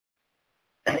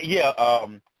Yeah,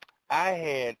 I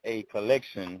had a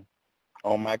collection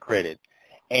on my credit,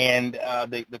 and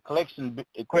the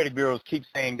credit bureaus keep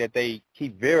saying that they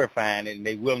keep verifying it and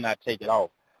they will not take it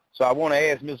off. So I want to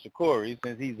ask Mr. Corey,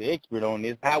 since he's the expert on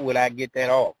this, how would I get that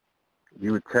off?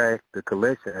 You attack the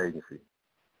collection agency.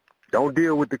 Don't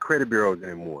deal with the credit bureaus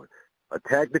anymore.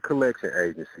 Attack the collection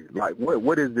agency. Like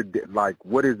what is the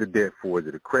what is the debt for? Is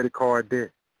it a credit card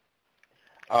debt?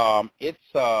 It's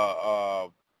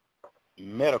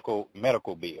medical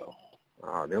bill.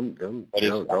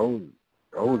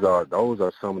 Those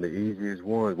are some of the easiest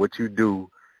ones. What you do,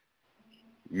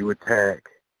 you attack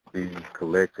the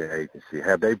collection agency.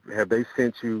 Have they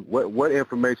sent you what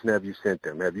information have you sent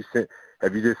them? Have you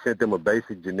just sent them a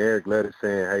basic generic letter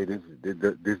saying, hey,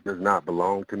 this does not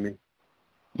belong to me?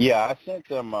 Yeah, I sent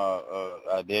them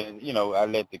identity. I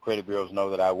let the credit bureaus know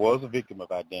that I was a victim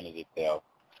of identity theft.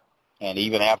 And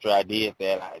even after I did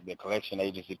that, the collection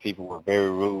agency people were very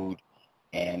rude,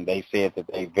 and they said that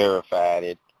they verified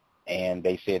it, and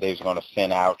they said they was going to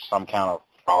send out some kind of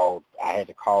fraud. I had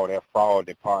to call their fraud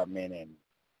department and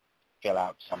fill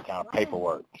out some kind of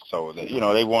paperwork. So,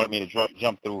 they wanted me to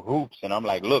jump through hoops, and I'm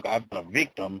like, look, I've been a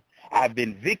victim. I've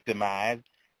been victimized.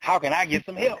 How can I get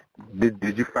some help?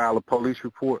 Did you file a police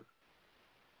report?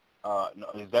 No,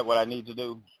 is that what I need to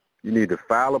do? You need to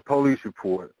file a police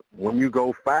report. When you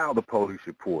go file the police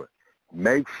report,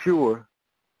 make sure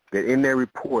that in that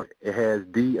report it has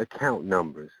the account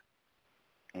numbers.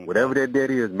 Okay. Whatever that debt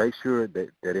is, make sure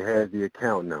that it has the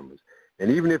account numbers.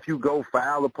 And even if you go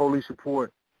file a police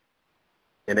report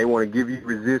and they want to give you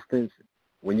resistance,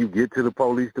 when you get to the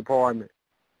police department,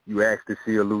 you ask to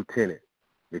see a lieutenant,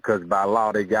 because by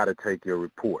law they got to take your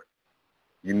report.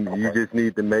 You just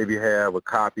need to maybe have a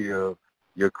copy of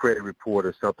your credit report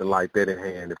or something like that in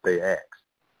hand if they ask.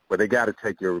 But they got to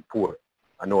take your report.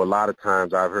 I know a lot of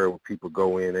times I've heard when people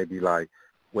go in, they be like,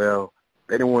 well,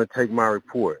 they didn't want to take my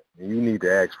report. And you need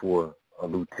to ask for a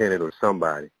lieutenant or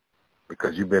somebody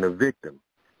because you've been a victim.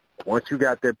 Once you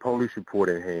got that police report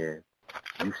in hand,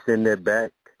 you send that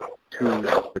back to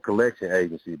the collection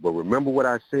agency. But remember what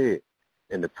I said.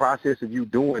 In the process of you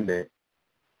doing that,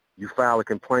 you file a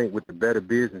complaint with the Better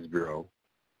Business Bureau.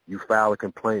 You file a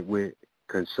complaint with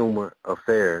Consumer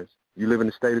Affairs. You live in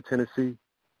the state of Tennessee?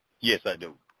 Yes, I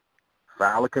do.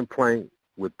 File a complaint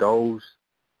with those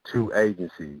two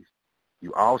agencies.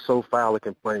 You also file a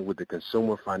complaint with the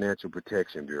Consumer Financial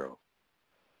Protection Bureau.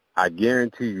 I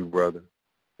guarantee you, brother,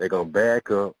 they're going to back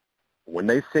up. When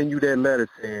they send you that letter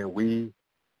saying we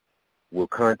will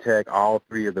contact all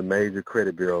three of the major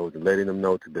credit bureaus and letting them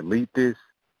know to delete this,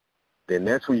 then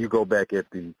that's when you go back at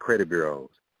the credit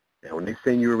bureaus. And when they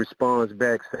send you a response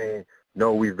back saying,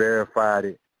 no, we verified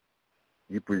it,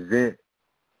 you present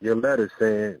your letter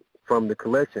saying from the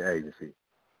collection agency.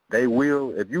 They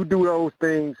will, if you do those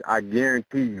things, I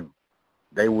guarantee you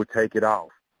they will take it off.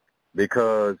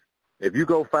 Because if you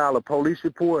go file a police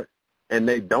report and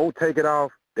they don't take it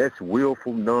off, that's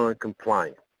willful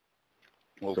non-compliance.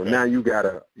 Okay. So now you got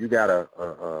a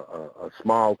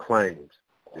small claims,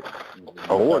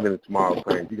 more than a small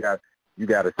claims. You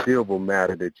got a civil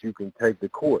matter that you can take to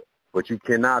court, but you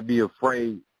cannot be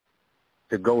afraid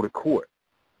to go to court.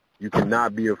 You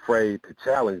cannot be afraid to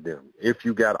challenge them if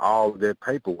you got all of their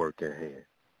paperwork in hand.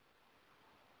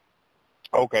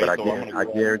 Okay, but I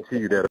guarantee you that